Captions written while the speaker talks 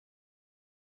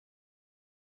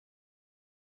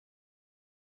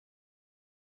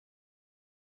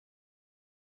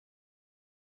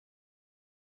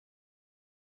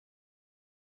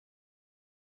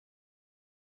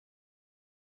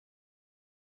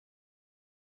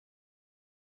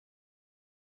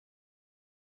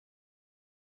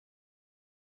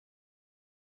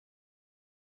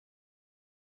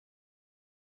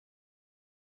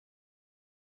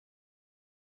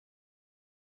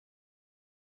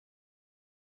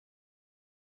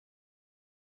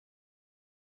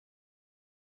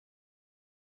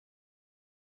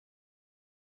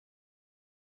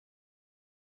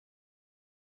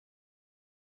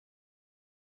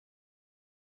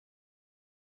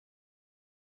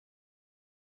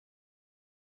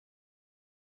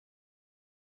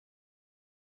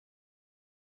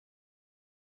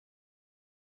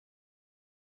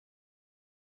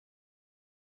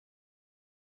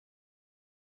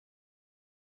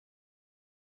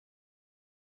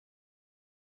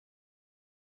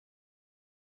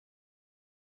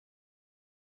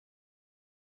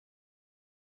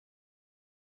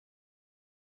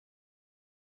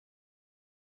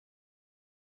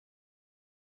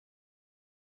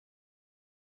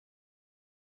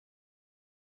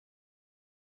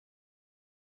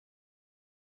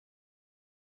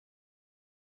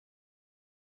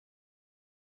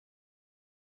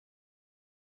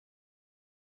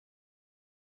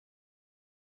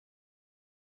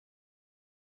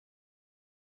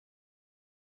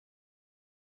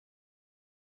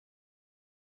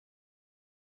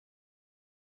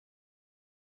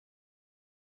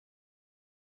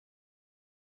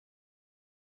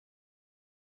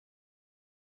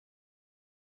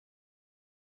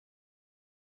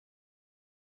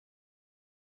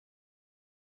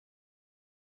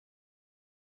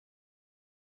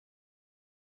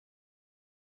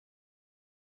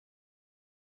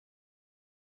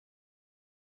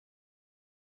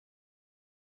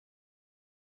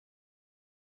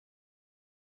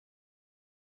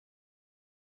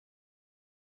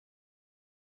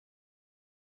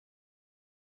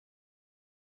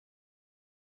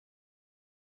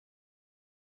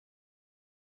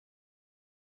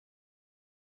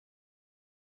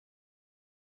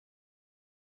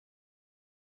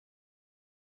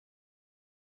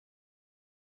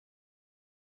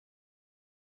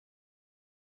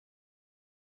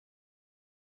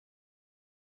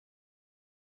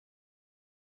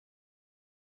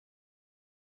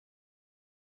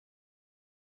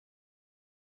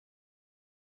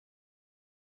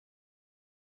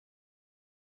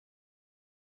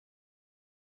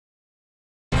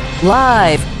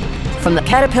Live from the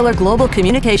Caterpillar Global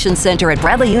Communications Center at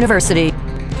Bradley University,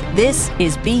 this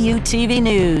is BUTV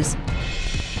News.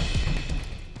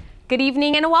 Good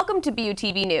evening and welcome to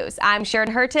BUTV News. I'm Sharon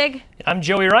Hertig. I'm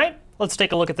Joey Wright. Let's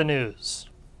take a look at the news.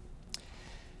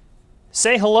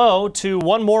 Say hello to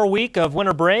one more week of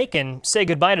winter break and say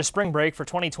goodbye to spring break for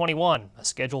 2021. A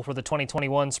schedule for the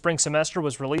 2021 spring semester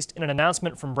was released in an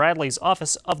announcement from Bradley's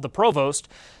Office of the Provost.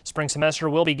 Spring semester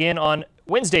will begin on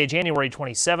Wednesday, January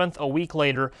 27th, a week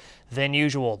later than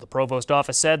usual. The Provost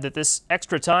office said that this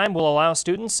extra time will allow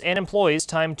students and employees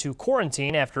time to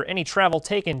quarantine after any travel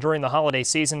taken during the holiday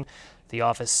season. The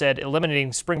office said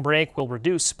eliminating spring break will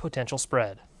reduce potential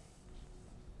spread.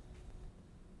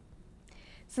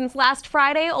 Since last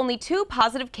Friday, only 2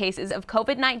 positive cases of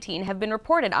COVID-19 have been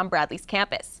reported on Bradley's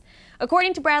campus.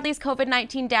 According to Bradley's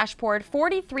COVID-19 dashboard,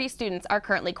 43 students are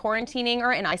currently quarantining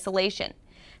or in isolation.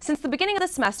 Since the beginning of the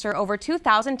semester, over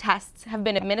 2,000 tests have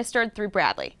been administered through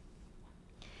Bradley.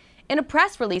 In a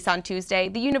press release on Tuesday,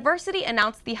 the university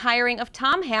announced the hiring of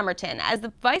Tom Hammerton as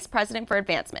the Vice President for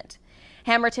Advancement.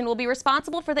 Hammerton will be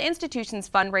responsible for the institution's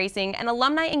fundraising and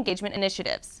alumni engagement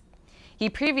initiatives. He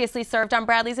previously served on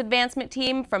Bradley's advancement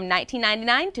team from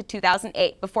 1999 to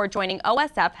 2008 before joining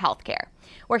OSF Healthcare,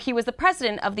 where he was the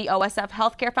president of the OSF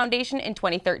Healthcare Foundation in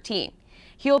 2013.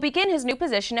 He will begin his new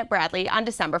position at Bradley on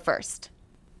December 1st.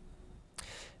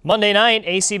 Monday night,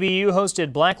 ACBU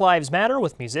hosted Black Lives Matter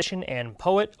with musician and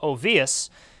poet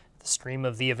Ovius. The stream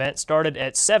of the event started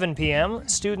at 7 p.m.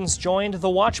 Students joined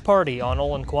the watch party on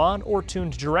Olin Quad or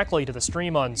tuned directly to the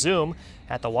stream on Zoom.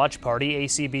 At the watch party,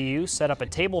 ACBU set up a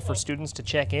table for students to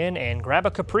check in and grab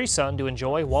a Capri Sun to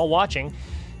enjoy while watching.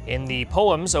 In the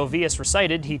poems Ovius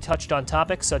recited, he touched on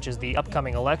topics such as the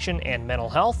upcoming election and mental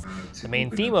health. The main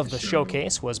theme of the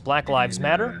showcase was Black Lives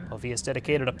Matter. Ovius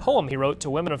dedicated a poem he wrote to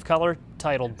women of color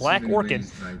titled Black Orchid.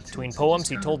 Between poems,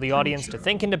 he told the audience to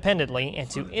think independently and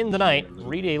to end the night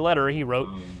read a letter he wrote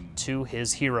to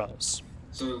his heroes.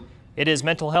 It is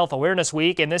Mental Health Awareness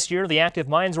Week, and this year the Active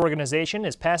Minds organization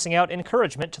is passing out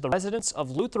encouragement to the residents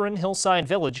of Lutheran Hillside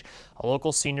Village, a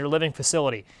local senior living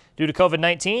facility. Due to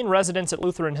COVID-19, residents at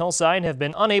Lutheran Hillside have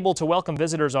been unable to welcome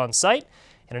visitors on site.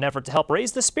 In an effort to help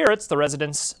raise the spirits, of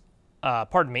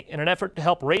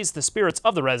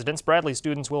the residents, Bradley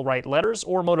students will write letters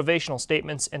or motivational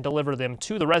statements and deliver them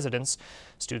to the residents.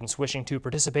 Students wishing to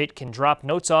participate can drop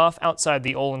notes off outside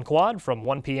the Olin Quad from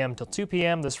 1 p.m. till 2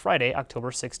 p.m. this Friday,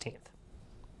 October 16th.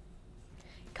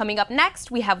 Coming up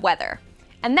next, we have weather.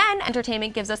 And then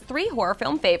entertainment gives us 3 horror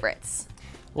film favorites.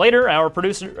 Later, our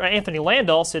producer Anthony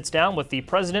Landau sits down with the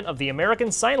president of the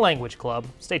American Sign Language Club.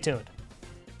 Stay tuned.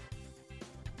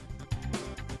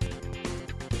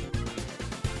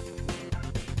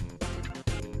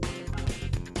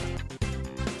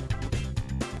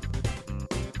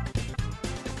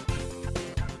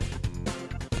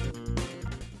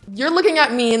 You're looking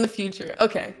at me in the future.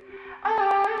 Okay.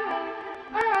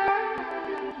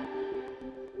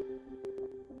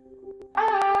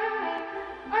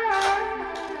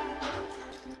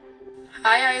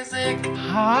 Hi, Isaac.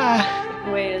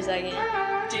 Hi. Wait a second.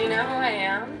 Do you know who I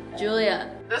am?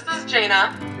 Julia. This is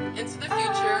Jaina. Into the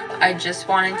future. I just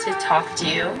wanted to talk to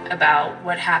you about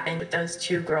what happened with those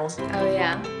 2 girls. Oh,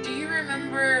 yeah. Do you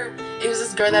remember it was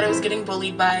this girl that I was getting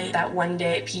bullied by that one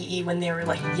day at PE when they were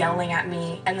like yelling at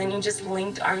me, and then you just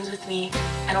linked arms with me?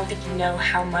 I don't think you know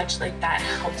how much like that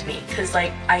helped me, because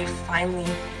like I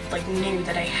finally like knew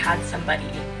that I had somebody.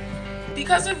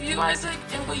 Because of you, Isaac,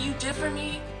 and what you did for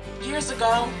me years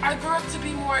ago, I grew up to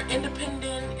be more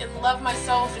independent and love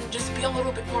myself and just be a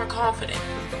little bit more confident.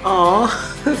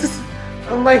 Aw,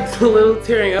 I'm like a little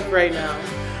tearing up right now.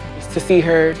 Just to see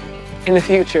her in the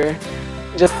future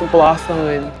just blossom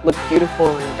and look beautiful,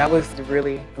 and that was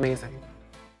really amazing.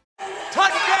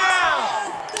 Touchdown!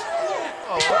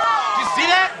 Oh, did you see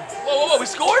that? Whoa, we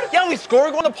scored? Yeah, we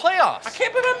scored. We're going to playoffs. I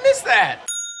can't believe I missed that.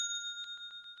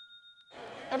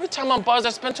 Every time I'm buzzed,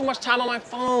 I spend too much time on my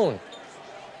phone.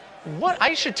 What?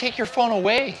 I should take your phone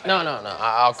away. No.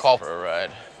 I'll call for a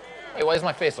ride. Hey, why does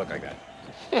my face look like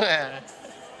that?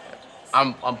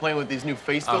 I'm playing with these new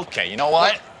face filters. Okay, you know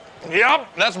what? Yep,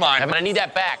 that's mine. Kevin, I need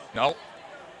that back. No.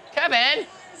 Kevin!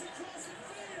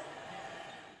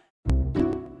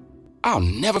 I'll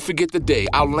never forget the day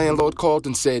our landlord called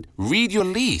and said, read your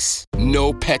lease.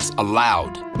 No pets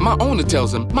allowed. My owner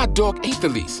tells him my dog ate the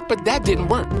lease, but that didn't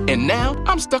work. And now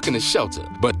I'm stuck in a shelter.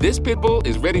 But this pit bull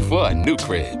is ready for a new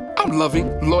crib. I'm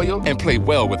loving, loyal, and play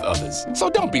well with others. So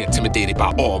don't be intimidated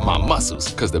by all my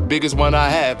muscles, because the biggest one I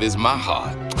have is my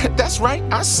heart. That's right,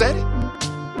 I said it.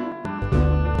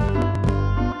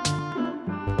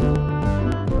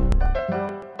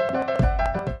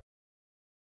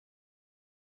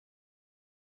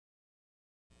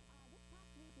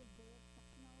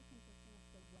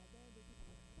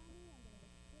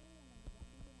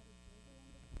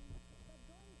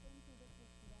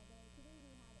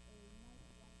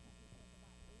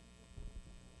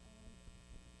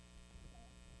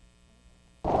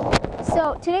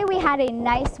 So today we had a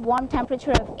nice warm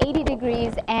temperature of 80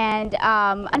 degrees, and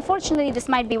unfortunately this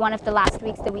might be one of the last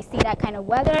weeks that we see that kind of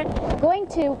weather. Going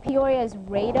to Peoria's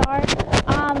radar,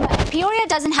 Peoria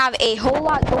doesn't have a whole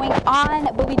lot going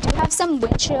on, but we do have some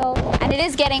wind chill, and it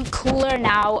is getting cooler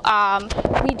now.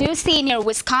 We do see near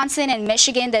Wisconsin and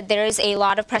Michigan that there is a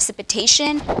lot of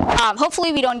precipitation.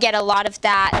 Hopefully we don't get a lot of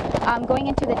that. Going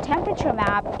into the temperature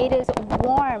map, it is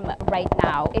warm right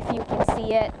now, if you can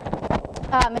see it.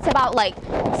 It's about like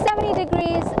 70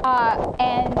 degrees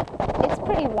and it's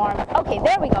pretty warm. Okay,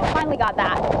 there we go, finally got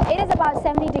that. It is about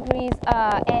 70 degrees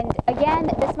and again,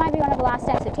 this might be one of the last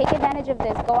times, so take advantage of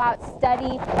this. Go out,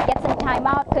 study, get some time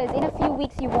out, because in a few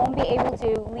weeks you won't be able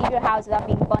to leave your house without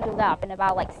being bundled up in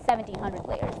about like 1,700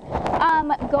 layers.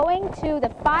 Going to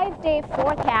the 5-day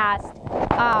forecast,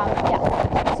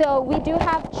 yeah. So we do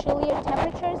have chillier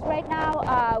temperatures right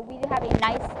now. We do have a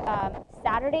nice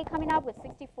Saturday coming up with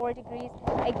 64 degrees.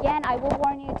 Again, I will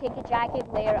warn you, take a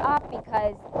jacket, layer up,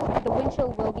 because the wind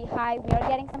chill will be high. We are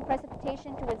getting some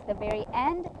precipitation towards the very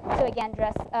end, so again,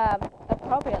 dress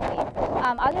appropriately.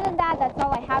 Other than that, that's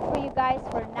all I have for you guys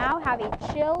for now. Have a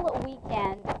chill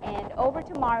weekend, and over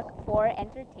to Mark for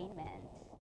entertainment.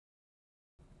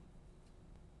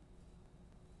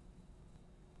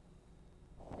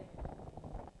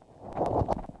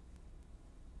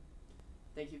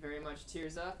 Thank you very much,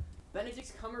 Tirza.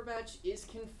 Benedict Cumberbatch is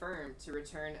confirmed to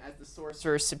return as the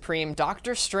Sorcerer Supreme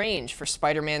Doctor Strange for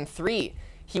Spider-Man 3.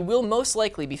 He will most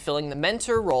likely be filling the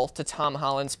mentor role to Tom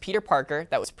Holland's Peter Parker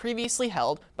that was previously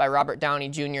held by Robert Downey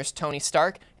Jr.'s Tony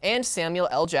Stark and Samuel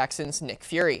L. Jackson's Nick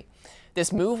Fury.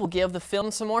 This move will give the film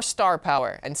some more star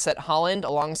power and set Holland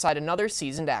alongside another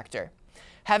seasoned actor.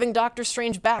 Having Doctor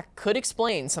Strange back could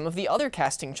explain some of the other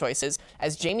casting choices,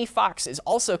 as Jamie Foxx is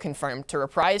also confirmed to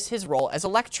reprise his role as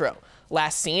Electro,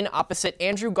 last seen opposite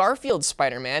Andrew Garfield's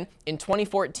Spider-Man in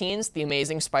 2014's The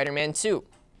Amazing Spider-Man 2.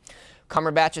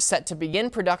 Cumberbatch is set to begin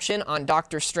production on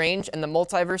Doctor Strange and the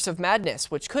Multiverse of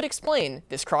Madness, which could explain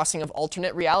this crossing of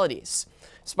alternate realities.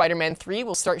 Spider-Man 3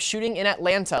 will start shooting in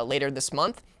Atlanta later this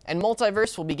month, and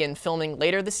Multiverse will begin filming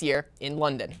later this year in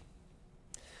London.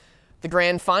 The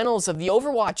grand finals of the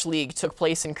Overwatch League took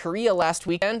place in Korea last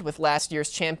weekend, with last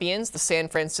year's champions, the San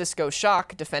Francisco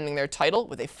Shock, defending their title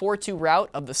with a 4-2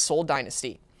 rout of the Seoul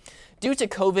Dynasty. Due to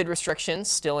COVID restrictions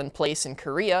still in place in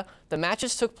Korea, the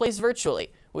matches took place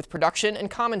virtually, with production and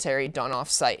commentary done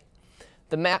off-site.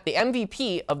 The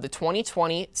MVP of the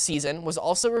 2020 season was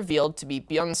also revealed to be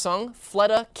Byung-sung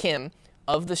Fleta Kim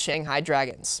of the Shanghai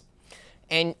Dragons.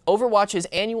 And Overwatch's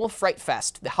annual Fright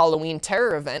Fest, the Halloween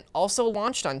terror event, also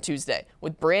launched on Tuesday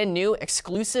with brand new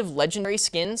exclusive legendary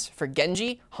skins for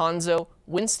Genji, Hanzo,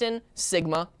 Winston,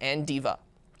 Sigma, and D.Va.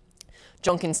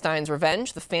 Junkenstein's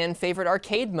Revenge, the fan-favorite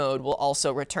arcade mode, will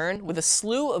also return with a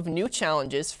slew of new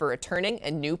challenges for returning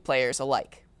and new players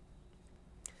alike.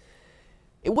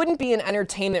 It wouldn't be an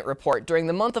entertainment report during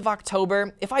the month of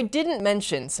October if I didn't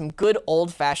mention some good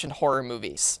old-fashioned horror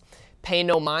movies. Pay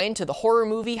no mind to the horror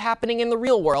movie happening in the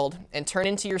real world and turn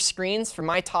into your screens for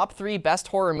my top 3 best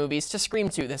horror movies to scream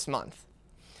to this month.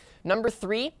 Number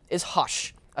 3 is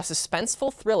Hush, a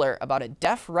suspenseful thriller about a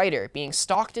deaf writer being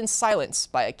stalked in silence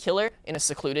by a killer in a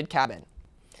secluded cabin.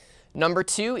 Number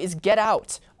 2 is Get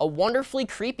Out, a wonderfully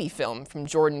creepy film from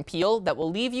Jordan Peele that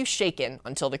will leave you shaken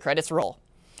until the credits roll.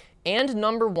 And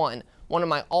number 1, one of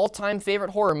my all-time favorite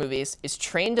horror movies, is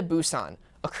Train to Busan,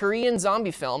 a Korean zombie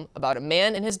film about a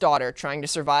man and his daughter trying to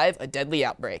survive a deadly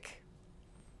outbreak.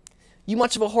 You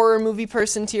much of a horror movie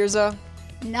person, Tirza?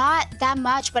 Not that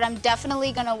much, but I'm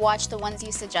definitely gonna watch the ones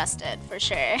you suggested, for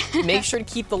sure. Make sure to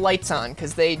keep the lights on,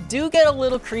 because they do get a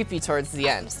little creepy towards the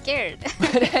end. I'm scared.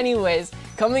 But anyways,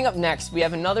 coming up next, we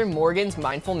have another Morgan's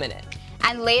Mindful Minute.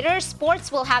 And later,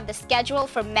 sports will have the schedule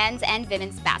for men's and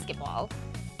women's basketball.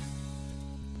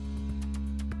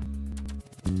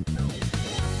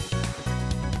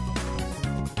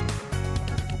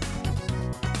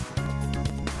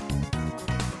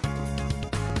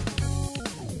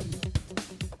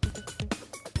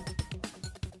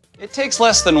 It takes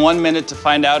less than 1 minute to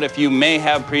find out if you may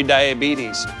have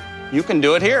prediabetes. You can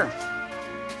do it here.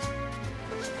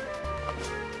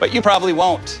 But you probably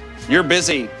won't. You're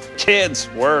busy. Kids,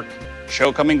 work,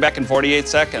 show coming back in 48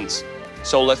 seconds.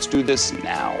 So let's do this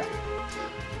now.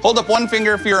 Hold up 1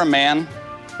 finger if you're a man,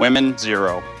 women,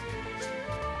 0.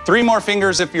 3 more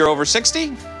fingers if you're over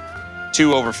 60,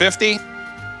 2 over 50,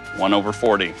 1 over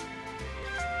 40.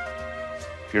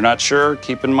 If you're not sure,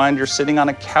 keep in mind you're sitting on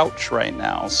a couch right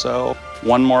now, so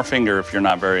 1 more finger if you're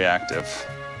not very active.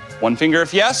 1 finger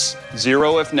if yes,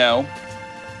 0 if no.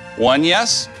 1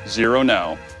 yes, 0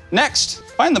 no. Next,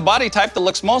 find the body type that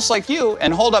looks most like you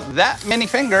and hold up that many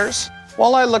fingers.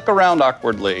 while I look around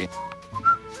awkwardly.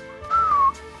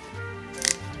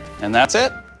 And that's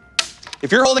it.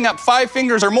 If you're holding up 5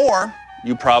 fingers or more,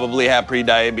 you probably have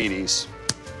prediabetes.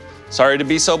 Sorry to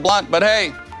be so blunt, but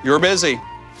hey, you're busy.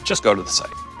 Just go to the site.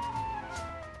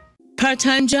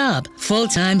 Part-time job,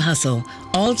 full-time hustle,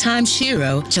 all-time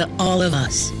Shiro to all of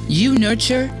us. You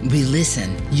nurture, we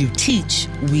listen. You teach,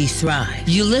 we thrive.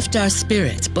 You lift our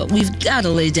spirits, but we've got to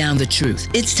lay down the truth.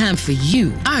 It's time for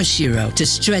you, our Shiro, to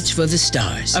stretch for the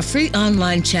stars. A free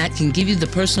online chat can give you the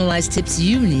personalized tips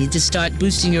you need to start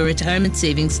boosting your retirement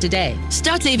savings today.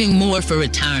 Start saving more for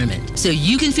retirement so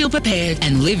you can feel prepared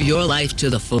and live your life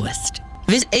to the fullest.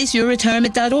 Visit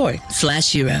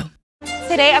aceyourretirement.org/Shiro.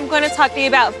 Today I'm going to talk to you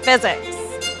about physics.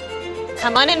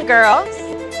 Come on in, girls.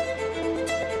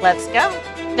 Let's go.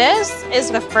 This is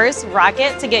the first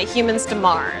rocket to get humans to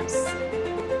Mars.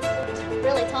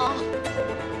 Really tall.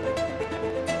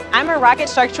 I'm a rocket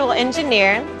structural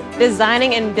engineer,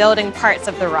 designing and building parts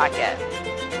of the rocket.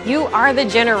 You are the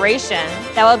generation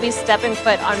that will be stepping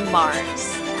foot on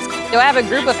Mars. Do I have a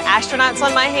group of astronauts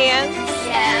on my hands?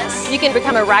 Yes. You can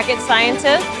become a rocket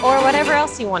scientist or whatever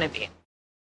else you want to be.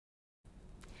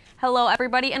 Hello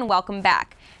everybody and welcome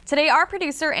back. Today our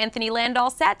producer Anthony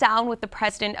Landahl sat down with the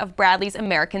president of Bradley's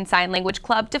American Sign Language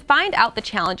Club to find out the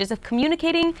challenges of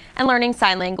communicating and learning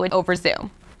sign language over Zoom.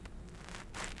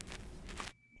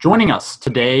 Joining us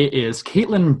today is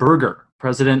Caitlin Berger,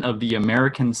 president of the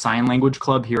American Sign Language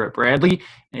Club here at Bradley,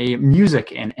 a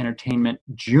music and entertainment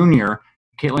junior.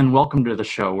 Caitlin, welcome to the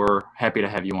show. We're happy to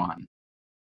have you on.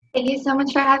 Thank you so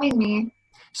much for having me.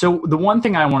 So the one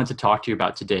thing I wanted to talk to you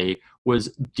about today was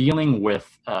dealing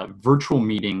with virtual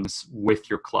meetings with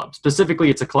your club. Specifically,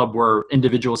 it's a club where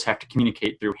individuals have to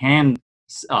communicate through hand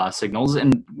signals.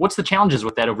 And what's the challenges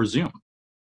with that over Zoom?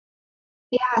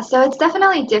 Yeah, so it's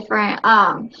definitely different.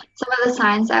 Some of the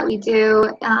signs that we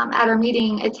do at our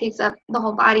meeting, it takes up the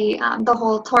whole body, the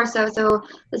whole torso. So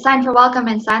the sign for welcome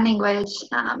in sign language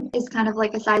is kind of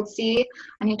like a side C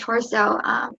on your torso.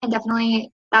 And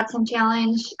definitely that's some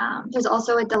challenge. There's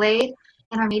also a delay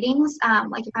in our meetings.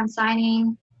 Like if I'm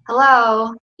signing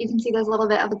hello, you can see there's a little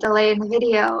bit of a delay in the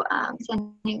video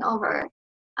sending over.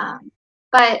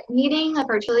 But meeting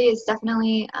virtually is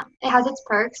definitely, it has its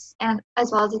perks and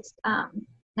as well as its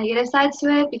negative sides to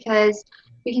it, because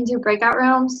we can do breakout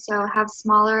rooms, so have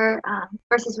smaller,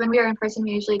 versus when we were in person,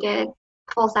 we usually did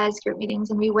full-size group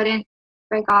meetings and we wouldn't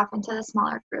break off into the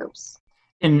smaller groups.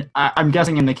 And I'm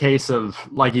guessing in the case of,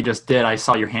 like you just did, I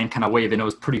saw your hand kind of wave and it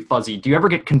was pretty fuzzy. Do you ever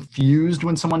get confused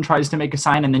when someone tries to make a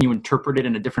sign and then you interpret it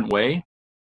in a different way?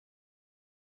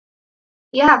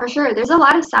 Yeah, for sure. There's a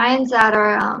lot of signs that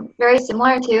are very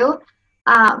similar too,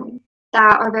 that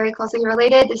are very closely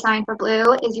related. The sign for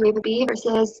blue is you wave a B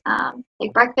versus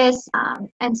like breakfast,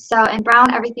 and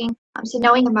brown, everything. So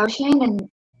knowing emotion and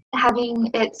having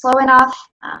it slow enough,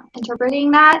 interpreting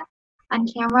that on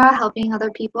camera, helping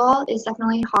other people is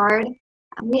definitely hard.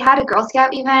 We had a Girl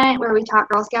Scout event where we taught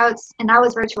Girl Scouts, and that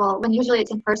was virtual when usually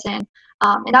it's in person.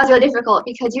 And that was really difficult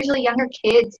because usually younger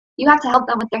kids, you have to help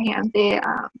them with their hands. They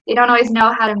don't always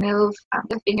know how to move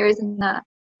their fingers in the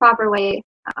proper way.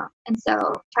 And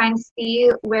so trying to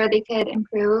see where they could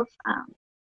improve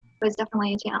was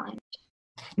definitely a challenge.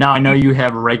 Now, I know you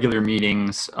have regular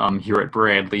meetings here at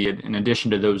Bradley in addition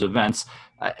to those events.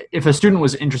 If a student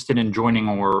was interested in joining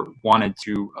or wanted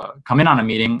to come in on a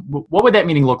meeting, what would that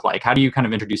meeting look like? How do you kind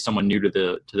of introduce someone new to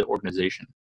the organization?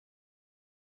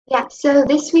 Yeah, so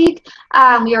this week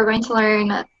we are going to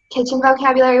learn kitchen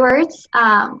vocabulary words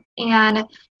and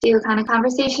do kind of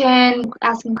conversation,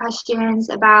 asking questions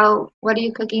about what are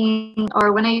you cooking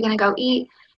or when are you going to go eat.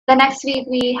 The next week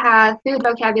we have food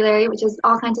vocabulary, which is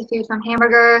all kinds of food from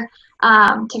hamburger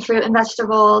to fruit and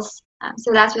vegetables.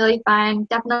 So that's really fun,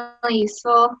 definitely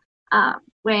useful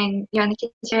when you're in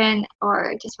the kitchen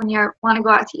or just when you want to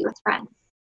go out to eat with friends.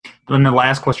 Then the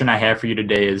last question I have for you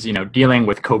today is, dealing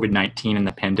with COVID-19 and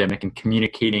the pandemic and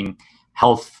communicating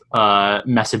health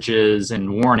messages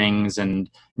and warnings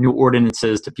and new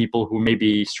ordinances to people who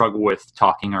maybe struggle with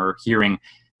talking or hearing.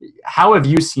 How have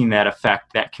you seen that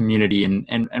affect that community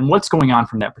and what's going on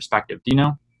from that perspective? Do you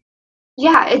know?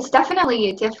 Yeah, it's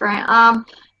definitely different.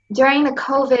 During the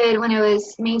COVID, when it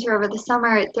was major over the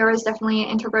summer, there was definitely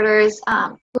interpreters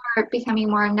who were becoming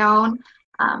more known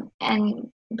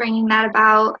and bringing that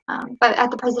about. But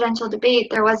at the presidential debate,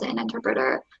 there wasn't an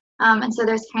interpreter. And so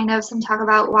there's kind of some talk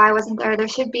about why wasn't there. There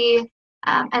should be.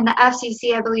 And the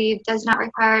FCC, I believe, does not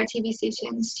require TV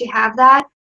stations to have that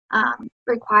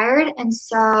required. And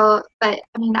so, but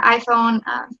I mean, the iPhone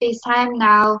FaceTime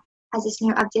now has this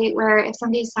new update where if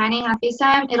somebody's signing on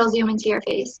FaceTime, it'll zoom into your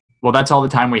face. Well, that's all the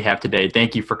time we have today.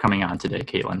 Thank you for coming on today,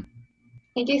 Caitlin.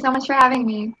 Thank you so much for having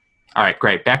me. All right,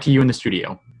 great. Back to you in the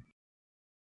studio.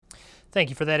 Thank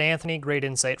you for that, Anthony. Great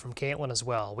insight from Caitlin as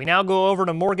well. We now go over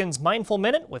to Morgan's Mindful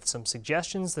Minute with some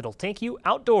suggestions that'll take you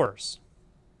outdoors.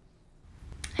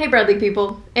 Hey Bradley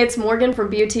people, it's Morgan from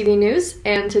BUTV News,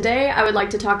 and today I would like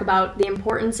to talk about the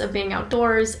importance of being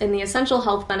outdoors and the essential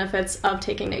health benefits of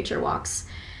taking nature walks.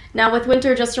 Now with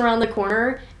winter just around the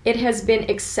corner, it has been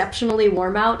exceptionally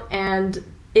warm out, and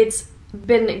it's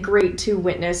been great to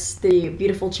witness the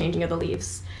beautiful changing of the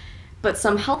leaves. But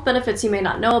some health benefits you may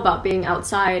not know about being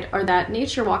outside are that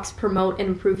nature walks promote and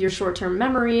improve your short-term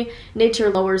memory, nature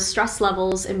lowers stress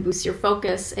levels and boosts your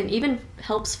focus, and even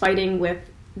helps fighting with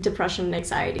depression and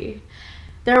anxiety.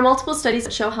 There are multiple studies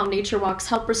that show how nature walks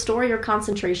help restore your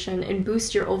concentration and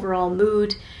boost your overall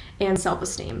mood and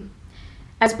self-esteem.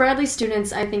 As Bradley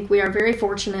students, I think we are very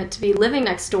fortunate to be living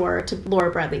next door to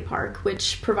Laura Bradley Park,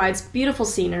 which provides beautiful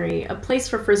scenery, a place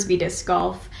for frisbee disc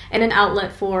golf, and an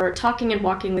outlet for talking and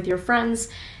walking with your friends,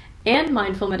 and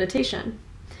mindful meditation.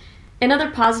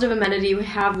 Another positive amenity we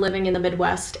have living in the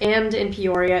Midwest and in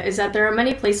Peoria is that there are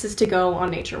many places to go on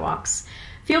nature walks.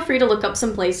 Feel free to look up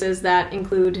some places that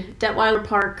include Detweiler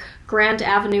Park, Grant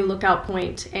Avenue Lookout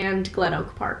Point, and Glen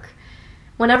Oak Park.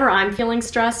 Whenever I'm feeling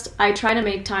stressed, I try to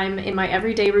make time in my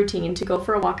everyday routine to go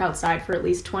for a walk outside for at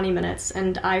least 20 minutes,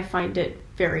 and I find it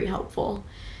very helpful.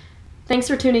 Thanks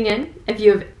for tuning in. If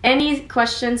you have any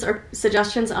questions or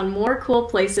suggestions on more cool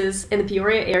places in the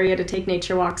Peoria area to take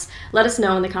nature walks, let us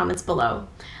know in the comments below.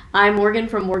 I'm Morgan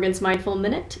from Morgan's Mindful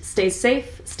Minute. Stay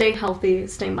safe, stay healthy,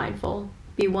 stay mindful.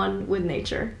 Be one with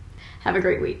nature. Have a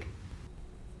great week.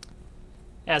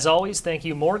 As always, thank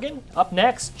you, Morgan. Up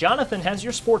next, Jonathan has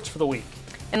your sports for the week.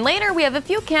 And later, we have a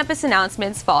few campus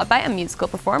announcements followed by a musical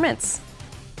performance.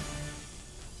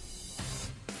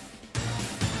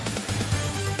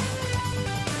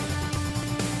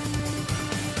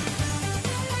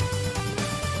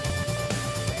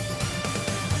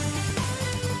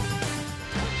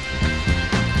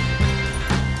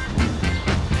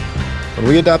 When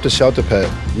we adopt a shelter pet,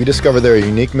 we discover they're a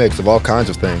unique mix of all kinds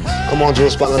of things. Come on,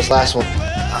 Jules, spot this last one.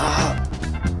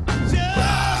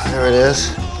 There it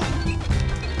is.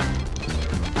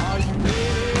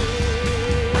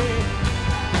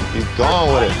 Keep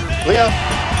going with it. Leo.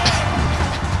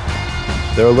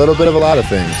 They're a little bit of a lot of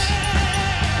things,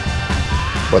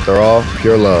 but they're all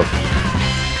pure love.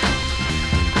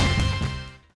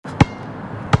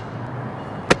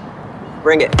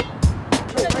 Bring it.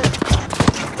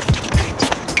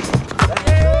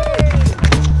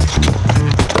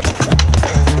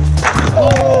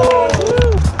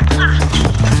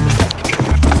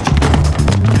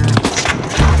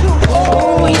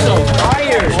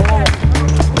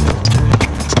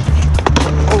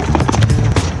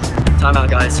 Time out,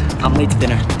 guys. I'm late to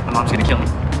dinner. My mom's gonna kill me.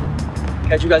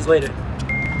 Catch you guys later.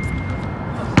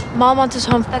 Mom wants us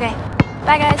home. Okay.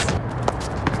 Bye, guys.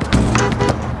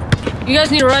 You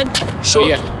guys need a ride? Sure.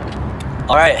 Yeah.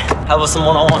 All right. How about some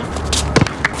one-on-one?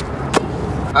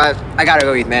 I gotta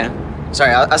go eat, man.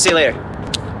 Sorry, I'll see you later.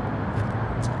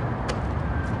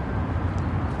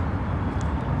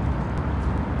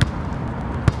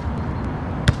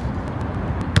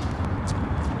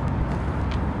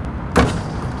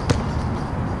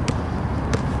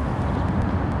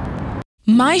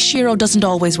 My Shiro doesn't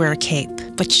always wear a cape,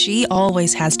 but she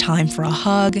always has time for a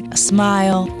hug, a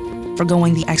smile, for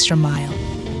going the extra mile.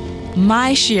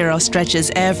 My Shiro stretches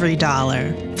every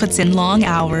dollar, puts in long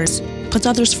hours, puts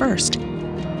others first.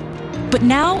 But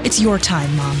now it's your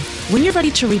time, Mom. When you're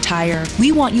ready to retire,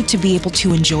 we want you to be able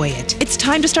to enjoy it. It's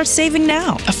time to start saving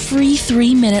now. A free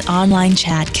 3-minute online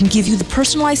chat can give you the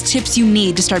personalized tips you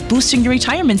need to start boosting your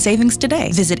retirement savings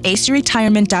today. Visit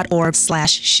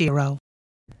aceretirement.org/Shiro.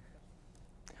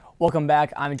 Welcome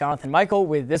back. I'm Jonathan Michael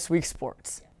with This Week's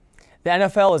Sports. The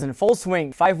NFL is in full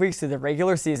swing 5 weeks through the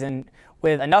regular season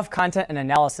with enough content and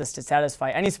analysis to satisfy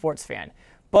any sports fan.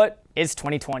 But it's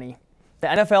 2020. The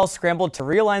NFL scrambled to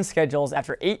realign schedules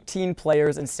after 18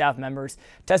 players and staff members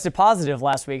tested positive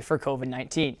last week for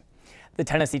COVID-19. The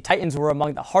Tennessee Titans were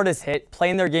among the hardest hit,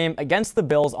 playing their game against the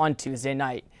Bills on Tuesday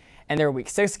night, and their Week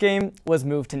 6 game was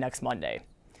moved to next Monday.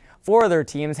 4 other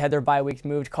teams had their bye weeks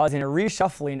moved, causing a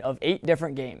reshuffling of 8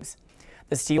 different games.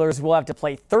 The Steelers will have to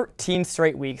play 13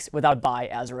 straight weeks without a bye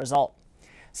as a result.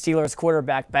 Steelers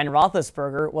quarterback Ben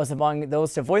Roethlisberger was among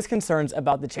those to voice concerns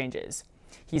about the changes.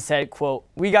 He said, quote,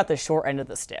 "We got the short end of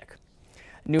the stick."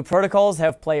 New protocols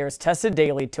have players tested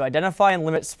daily to identify and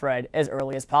limit spread as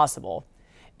early as possible.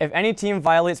 If any team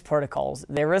violates protocols,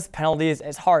 they risk penalties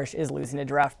as harsh as losing a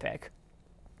draft pick.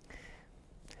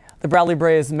 The Bradley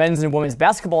Braves men's and women's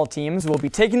basketball teams will be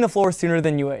taking the floor sooner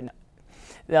than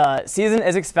The season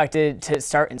is expected to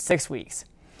start in 6 weeks.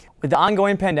 With the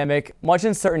ongoing pandemic, much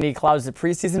uncertainty clouds the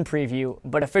preseason preview,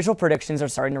 but official predictions are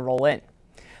starting to roll in.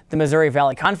 The Missouri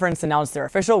Valley Conference announced their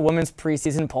official women's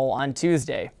preseason poll on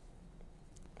Tuesday.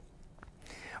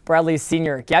 Bradley's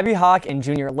senior Gabby Hawk and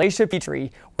junior Laisha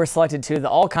Petrie were selected to the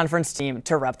all-conference team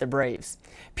to rep the Braves.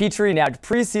 Petrie nabbed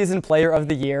preseason player of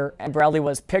the year, and Bradley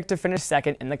was picked to finish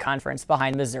second in the conference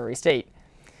behind Missouri State,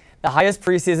 the highest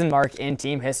preseason mark in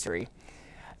team history.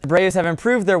 The Braves have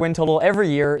improved their win total every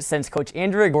year since coach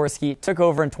Andrew Gorski took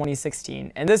over in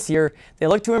 2016, and this year they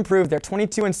look to improve their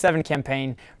 22-7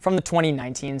 campaign from the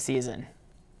 2019 season.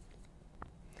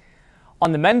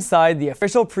 On the men's side, the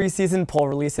official preseason poll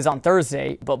releases on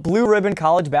Thursday, but Blue Ribbon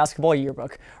College Basketball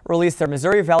Yearbook released their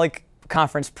Missouri Valley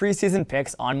Conference preseason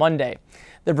picks on Monday.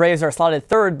 The Braves are slotted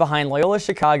third behind Loyola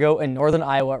Chicago and Northern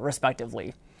Iowa,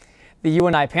 respectively. The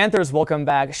UNI Panthers welcome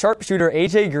back sharpshooter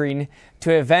A.J. Green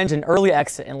to avenge an early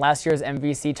exit in last year's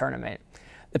MVC tournament.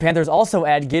 The Panthers also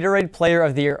add Gatorade Player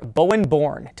of the Year Bowen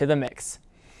Bourne to the mix.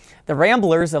 The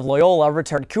Ramblers of Loyola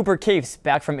returned Cooper Cafes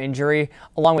back from injury,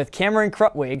 along with Cameron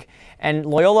Krutwig, and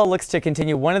Loyola looks to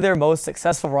continue one of their most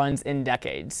successful runs in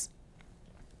decades.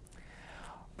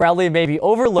 Bradley may be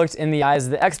overlooked in the eyes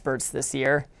of the experts this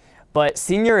year, but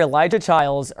senior Elijah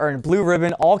Childs earned Blue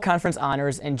Ribbon All-Conference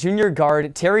honors, and junior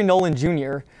guard Terry Nolan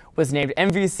Jr. was named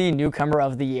MVC Newcomer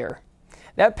of the Year.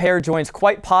 That pair joins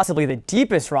quite possibly the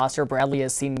deepest roster Bradley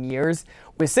has seen in years,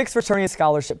 with 6 returning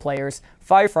scholarship players,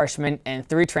 5 freshmen, and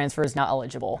 3 transfers not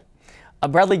eligible. A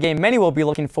Bradley game many will be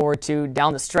looking forward to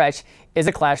down the stretch is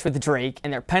a clash with Drake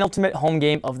in their penultimate home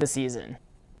game of the season.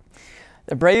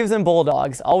 The Braves and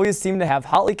Bulldogs always seem to have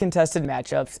hotly contested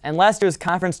matchups, and last year's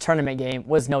conference tournament game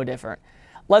was no different.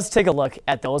 Let's take a look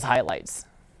at those highlights.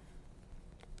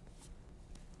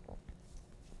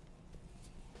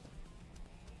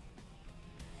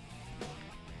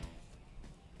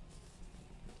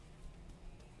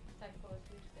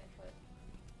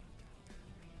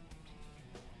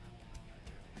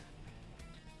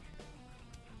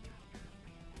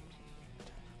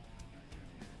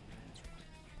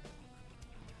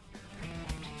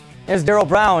 There's Darryl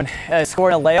Brown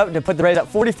scoring a layup to put the Braves at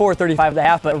 44-35 at the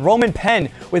half, but Roman Penn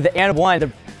with the and one to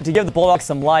give the Bulldogs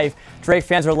some life. Drake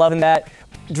fans are loving that.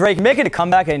 Drake making a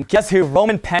comeback, and guess who?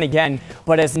 Roman Penn again,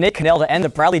 but as Nate Cannell to end the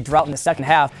Bradley drought in the second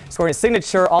half, scoring a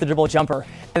signature off the dribble jumper.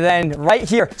 And then right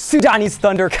here, Sudanese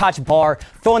Thunder Koch Barr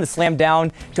throwing the slam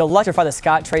down to electrify the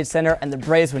Scott Trade Center, and the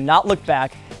Braves would not look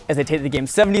back as they take the game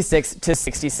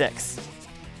 76-66.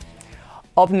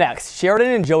 Up next, Sheridan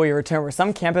and Joey return with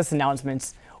some campus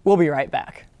announcements. We'll be right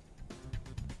back.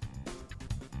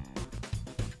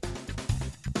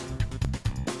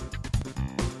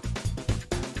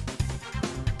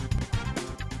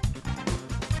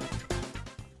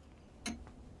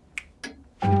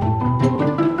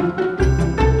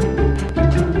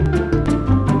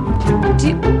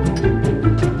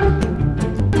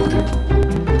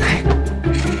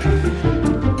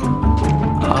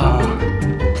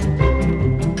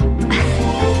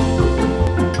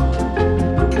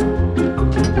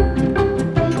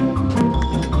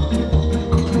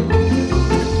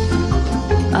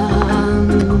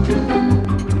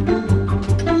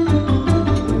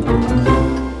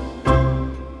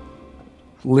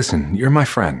 Listen, you're my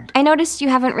friend. I noticed you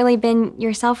haven't really been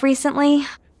yourself recently.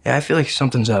 Yeah, I feel like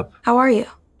something's up. How are you?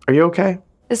 Are you okay?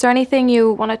 Is there anything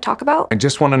you want to talk about? I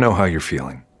just want to know how you're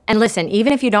feeling. And listen,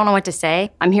 even if you don't know what to say,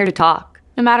 I'm here to talk.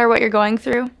 No matter what you're going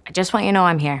through, I just want you to know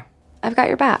I'm here. I've got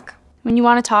your back. When you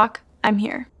want to talk, I'm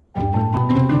here.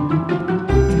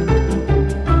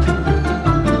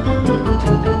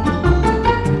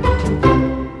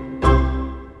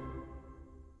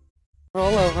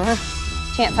 Roll over.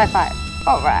 Chance high five.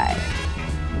 All right.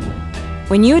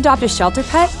 When you adopt a shelter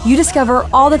pet, you discover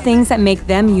all the things that make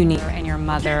them unique. And your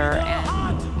mother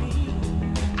and...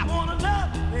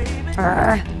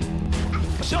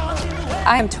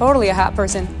 I am totally a hat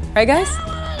person. Right, guys?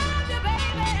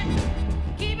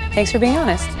 Thanks for being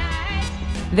honest.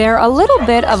 They're a little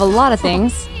bit of a lot of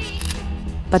things,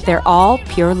 but they're all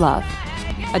pure love.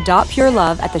 Adopt pure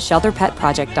love at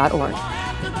theshelterpetproject.org.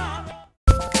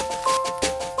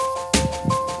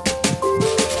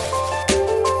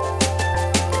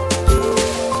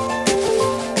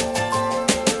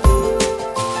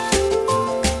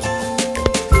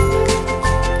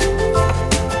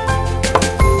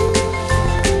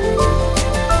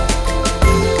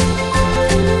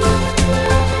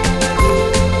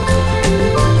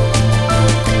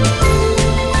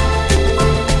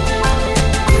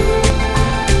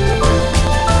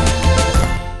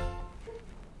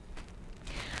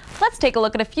 Let's take a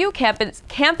look at a few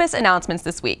campus announcements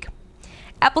this week.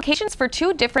 Applications for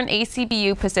 2 different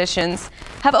ACBU positions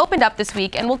have opened up this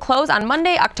week and will close on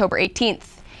Monday, October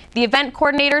 18th. The event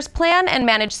coordinators plan and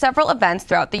manage several events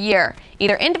throughout the year,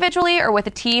 either individually or with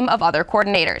a team of other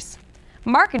coordinators.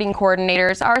 Marketing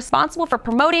coordinators are responsible for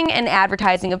promoting and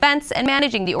advertising events and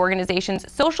managing the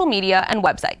organization's social media and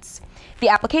websites. The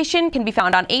application can be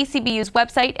found on ACBU's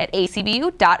website at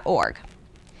acbu.org.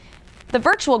 The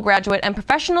virtual graduate and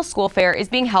professional school fair is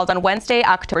being held on Wednesday,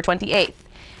 October 28th.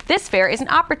 This fair is an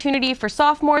opportunity for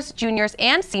sophomores, juniors,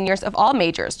 and seniors of all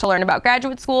majors to learn about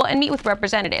graduate school and meet with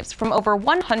representatives from over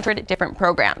 100 different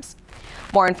programs.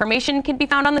 More information can be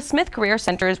found on the Smith Career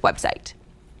Center's website.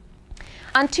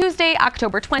 On Tuesday,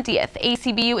 October 20th,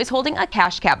 ACBU is holding a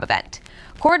cash cab event.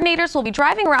 Coordinators will be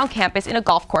driving around campus in a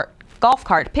golf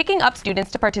cart, picking up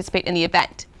students to participate in the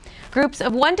event. Groups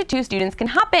of 1 to 2 students can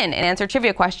hop in and answer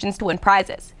trivia questions to win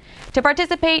prizes. To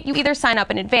participate, you either sign up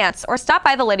in advance or stop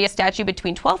by the Lydia statue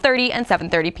between 12:30 and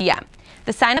 7:30 p.m.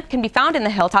 The sign-up can be found in the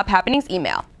Hilltop Happenings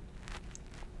email.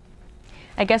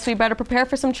 I guess we better prepare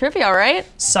for some trivia, right?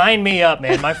 Sign me up,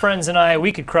 man. My friends and I,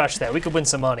 we could crush that. We could win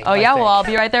some money. Oh, yeah? Well, I'll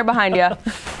be right there behind you.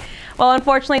 Well,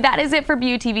 unfortunately, that is it for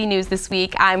BUTV News this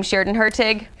week. I'm Sheridan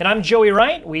Hertig. And I'm Joey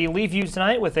Wright. We leave you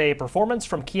tonight with a performance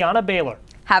from Kiana Baylor.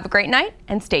 Have a great night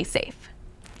and stay safe.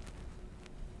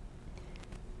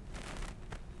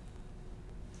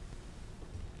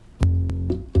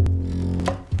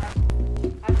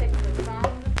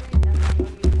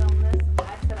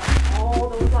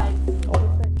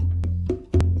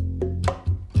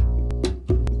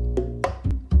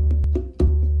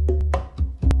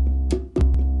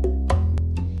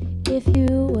 If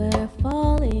you